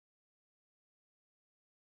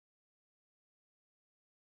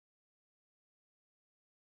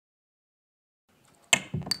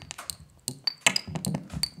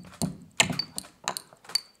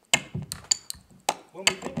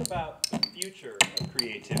about the future of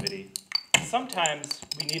creativity, sometimes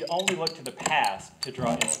we need only look to the past to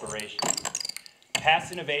draw inspiration.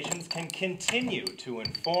 Past innovations can continue to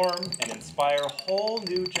inform and inspire whole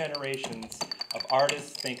new generations of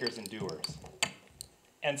artists, thinkers, and doers.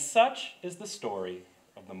 And such is the story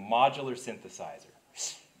of the modular synthesizer.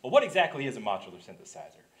 Well, what exactly is a modular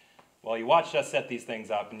synthesizer? Well, you watched us set these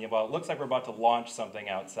things up, and well, it looks like we're about to launch something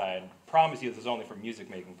outside. Promise you this is only for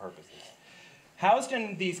music-making purposes. Housed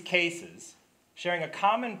in these cases, sharing a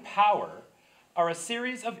common power, are a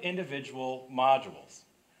series of individual modules.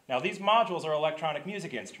 Now, these modules are electronic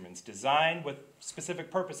music instruments designed with specific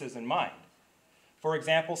purposes in mind. For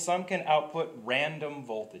example, some can output random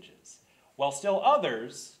voltages, while still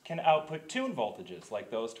others can output tuned voltages, like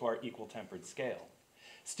those to our equal-tempered scale.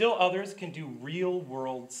 Still others can do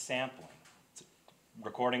real-world sampling,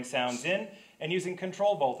 recording sounds in and using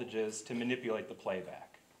control voltages to manipulate the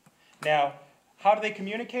playback. Now, how do they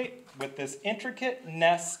communicate? With this intricate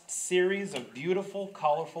nest series of beautiful,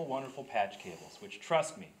 colorful, wonderful patch cables, which,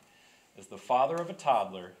 trust me, as the father of a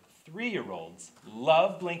toddler, 3-year-olds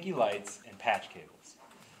love blinky lights and patch cables.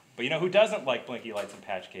 But you know who doesn't like blinky lights and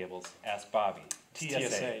patch cables? Ask Bobby.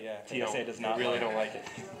 TSA, yeah. TSA does not really don't like it.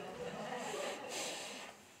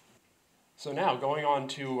 So now, going on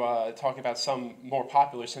to talk about some more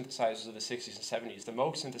popular synthesizers of the 60s and 70s. The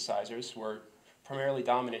Moog synthesizers were primarily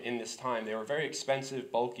dominant in this time. They were very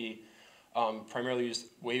expensive, bulky, primarily used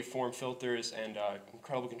waveform filters and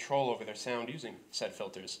incredible control over their sound using said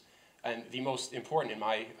filters. And the most important, in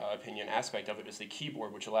my opinion, aspect of it is the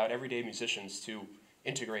keyboard, which allowed everyday musicians to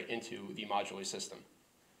integrate into the modular system.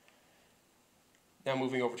 Now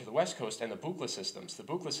moving over to the West Coast and the Buchla systems. The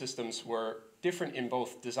Buchla systems were different in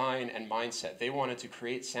both design and mindset. They wanted to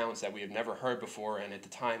create sounds that we had never heard before and at the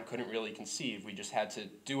time couldn't really conceive. We just had to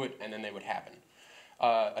do it and then they would happen.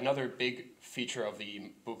 Another big feature of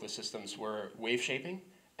the Buchla systems were wave shaping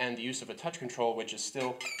and the use of a touch control, which is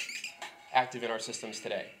still active in our systems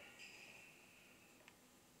today.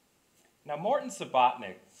 Now, Morton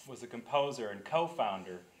Subotnick was a composer and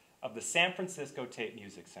co-founder of the San Francisco Tape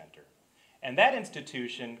Music Center. And that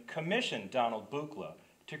institution commissioned Donald Buchla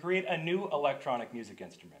to create a new electronic music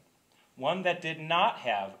instrument, one that did not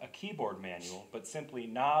have a keyboard manual, but simply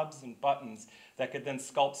knobs and buttons that could then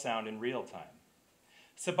sculpt sound in real time.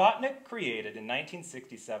 Subotnick created in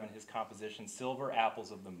 1967 his composition Silver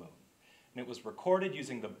Apples of the Moon, and it was recorded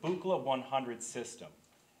using the Buchla 100 system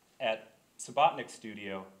at Subotnick's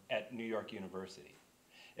studio at New York University.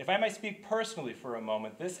 If I may speak personally for a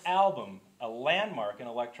moment, this album, a landmark in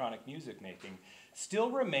electronic music making,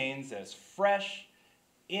 still remains as fresh,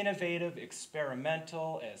 innovative,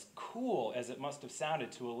 experimental, as cool as it must have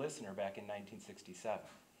sounded to a listener back in 1967.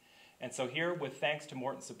 And so here, with thanks to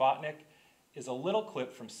Morton Subotnick, is a little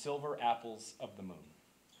clip from Silver Apples of the Moon.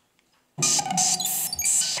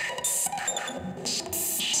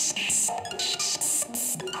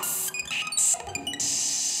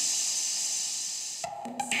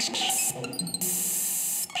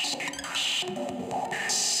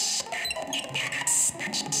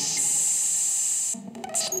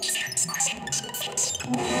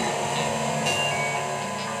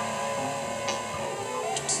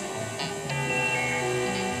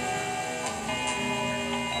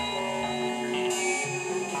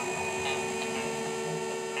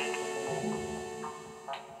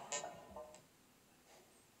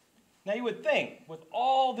 Now you would think, with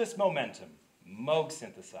all this momentum, Moog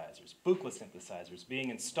synthesizers, Buchla synthesizers being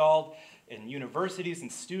installed in universities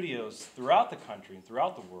and studios throughout the country and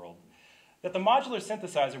throughout the world, that the modular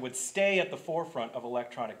synthesizer would stay at the forefront of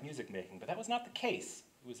electronic music making, but that was not the case.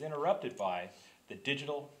 It was interrupted by the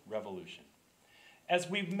digital revolution. As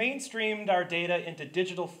we mainstreamed our data into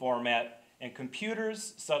digital format and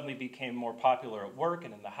computers suddenly became more popular at work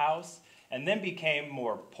and in the house, and then became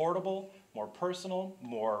more portable, more personal,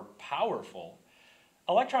 more powerful,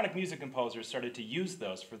 electronic music composers started to use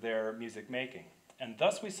those for their music making. And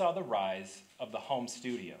thus we saw the rise of the home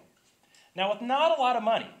studio. Now, with not a lot of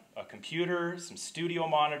money, a computer, some studio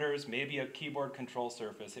monitors, maybe a keyboard control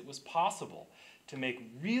surface, it was possible to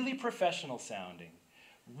make really professional sounding,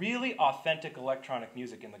 really authentic electronic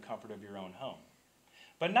music in the comfort of your own home.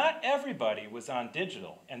 But not everybody was on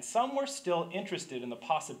digital, and some were still interested in the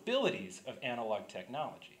possibilities of analog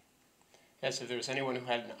technology. Yes, if there was anyone who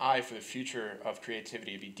had an eye for the future of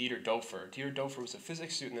creativity, it'd be Dieter Doepfer. Dieter Doepfer was a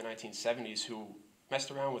physics student in the 1970s who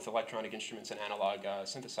messed around with electronic instruments and analog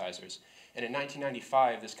synthesizers. And in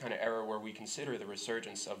 1995, this kind of era where we consider the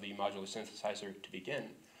resurgence of the modular synthesizer to begin,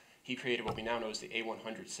 he created what we now know as the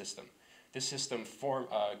A100 system. This system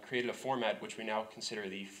created a format which we now consider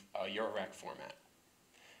the Eurorack format.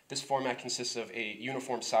 This format consists of a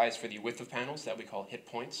uniform size for the width of panels that we call hit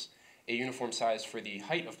points, a uniform size for the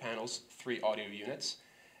height of panels, 3 audio units,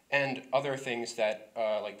 and other things that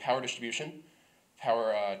like power distribution,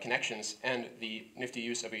 power connections, and the nifty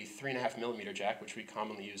use of a 3.5mm jack, which we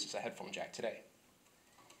commonly use as a headphone jack today.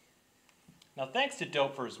 Now, thanks to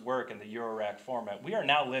Doepfer's work in the Eurorack format, we are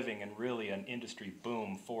now living in really an industry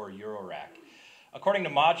boom for Eurorack. According to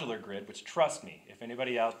Modular Grid, which, trust me, if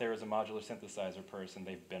anybody out there is a modular synthesizer person,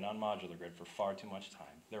 they've been on Modular Grid for far too much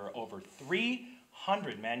time. There are over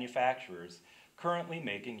 300 manufacturers currently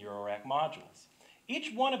making Eurorack modules.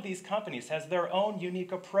 Each one of these companies has their own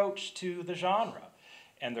unique approach to the genre,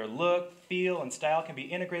 and their look, feel, and style can be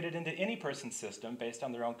integrated into any person's system based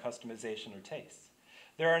on their own customization or tastes.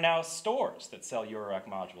 There are now stores that sell Eurorack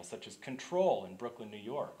modules, such as Control in Brooklyn, New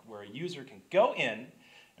York, where a user can go in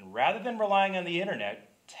and, rather than relying on the internet,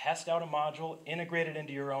 test out a module, integrate it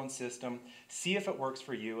into your own system, see if it works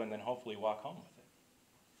for you, and then hopefully walk home with it.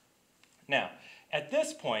 Now, at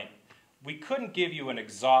this point, we couldn't give you an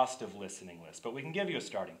exhaustive listening list, but we can give you a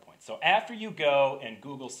starting point. So after you go and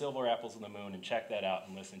Google Silver Apples on the Moon and check that out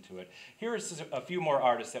and listen to it, here's a few more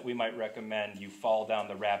artists that we might recommend you fall down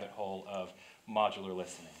the rabbit hole of modular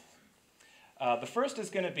listening. The first is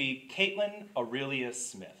going to be Caitlin Aurelia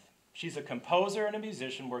Smith. She's a composer and a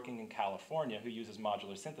musician working in California who uses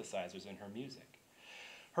modular synthesizers in her music.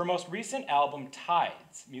 Her most recent album,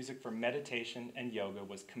 Tides, Music for Meditation and Yoga,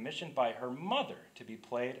 was commissioned by her mother to be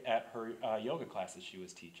played at her yoga classes she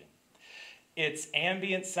was teaching. Its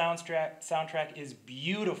ambient soundtrack is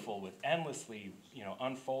beautiful with endlessly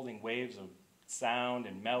unfolding waves of sound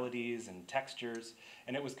and melodies and textures,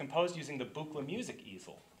 and it was composed using the Buchla music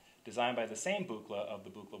easel, designed by the same Buchla of the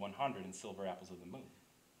Buchla 100 and Silver Apples of the Moon.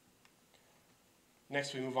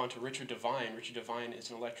 Next, we move on to Richard Devine. Richard Devine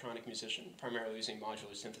is an electronic musician, primarily using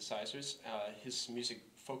modular synthesizers. His music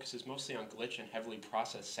focuses mostly on glitch and heavily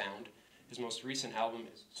processed sound. His most recent album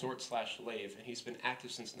is Sort/Lave, and he's been active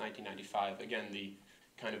since 1995. Again, the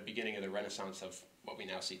kind of beginning of the renaissance of what we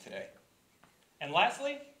now see today. And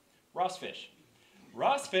lastly, Ross Fish.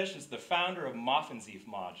 Ross Fish is the founder of Moffensief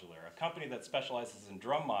Modular, a company that specializes in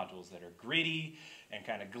drum modules that are gritty and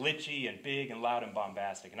kind of glitchy and big and loud and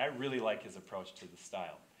bombastic, and I really like his approach to the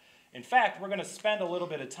style. In fact, we're going to spend a little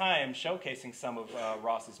bit of time showcasing some of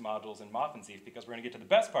Ross's modules in Moffensief because we're going to get to the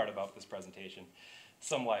best part about this presentation,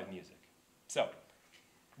 some live music. So,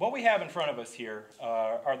 what we have in front of us here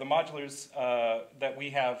are the modulars that we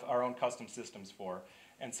have our own custom systems for.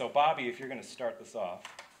 And so, Bobby, if you're going to start this off.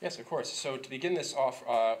 Yes, of course. So to begin this off,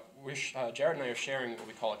 Jarod and I are sharing what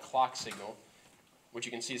we call a clock signal, which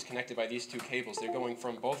you can see is connected by these two cables. They're going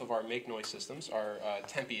from both of our make noise systems, our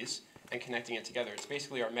tempis, and connecting it together. It's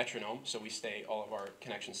basically our metronome, so all of our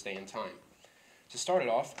connections stay in time. To start it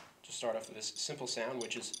off, just start off with this simple sound,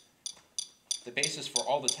 which is the basis for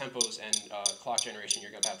all the tempos and clock generation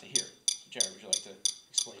you're about to hear. Jarod, would you like to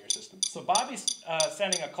explain your system? So Bobby's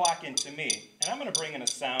sending a clock in to me, and I'm going to bring in a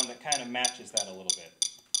sound that kind of matches that a little bit.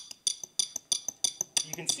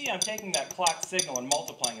 You can see I'm taking that clock signal and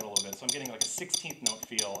multiplying it a little bit, so I'm getting like a 16th note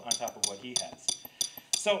feel on top of what he has.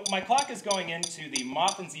 So my clock is going into the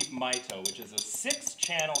Moffensief Mito, which is a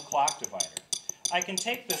 6-channel clock divider. I can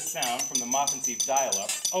take this sound from the Moffensief dial-up,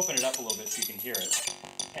 open it up a little bit so you can hear it,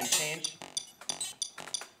 and change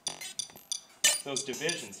those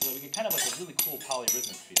divisions so that we get kind of like a really cool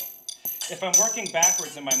polyrhythmic feel. If I'm working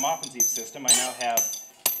backwards in my Moffensief system, I now have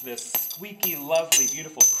this squeaky, lovely,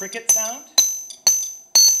 beautiful cricket sound.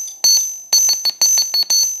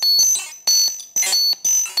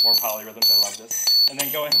 More polyrhythms, I love this. And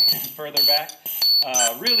then going further back,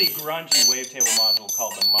 a really grungy wavetable module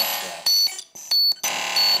called the Muskrat.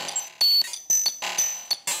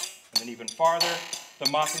 And then even farther, the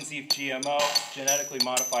Moffensief GMO, genetically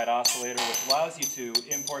modified oscillator, which allows you to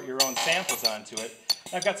import your own samples onto it.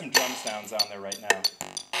 And I've got some drum sounds on there right now.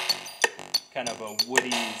 Kind of a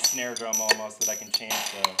woody snare drum almost that I can change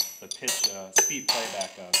the pitch, speed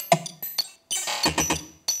playback of.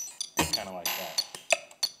 Kind of like that.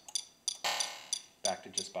 Back to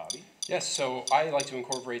just Bobby. Yes, so I like to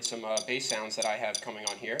incorporate some bass sounds that I have coming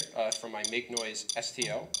on here from my Make Noise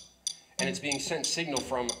STO. And it's being sent signal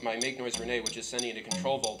from my Make Noise Relay, which is sending it a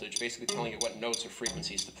control voltage, basically telling it what notes or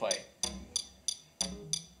frequencies to play.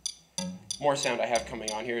 More sound I have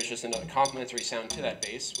coming on here is just another complementary sound to that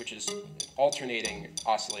bass, which is an alternating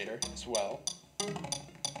oscillator as well.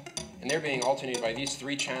 And they're being alternated by these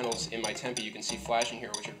 3 channels in my tempi you can see flashing here,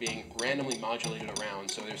 which are being randomly modulated around,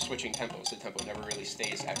 so they're switching tempos. The tempo never really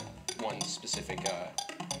stays at one specific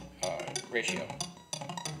ratio.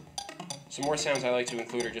 Some more sounds I like to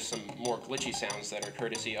include are just some more glitchy sounds that are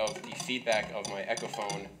courtesy of the feedback of my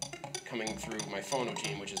Echophone coming through my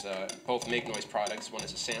Phonogene, which is both Make Noise products. One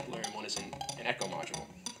is a sampler and one is an echo module.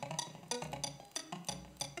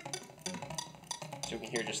 So we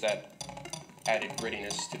can hear just that added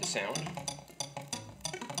grittiness to the sound.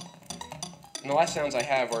 And the last sounds I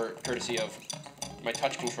have are courtesy of my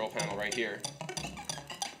touch control panel right here,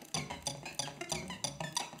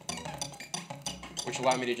 which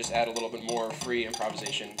allowed me to just add a little bit more free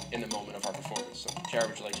improvisation in the moment of our performance. So, Jarod,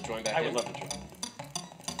 would you like to join back in? I would love to join.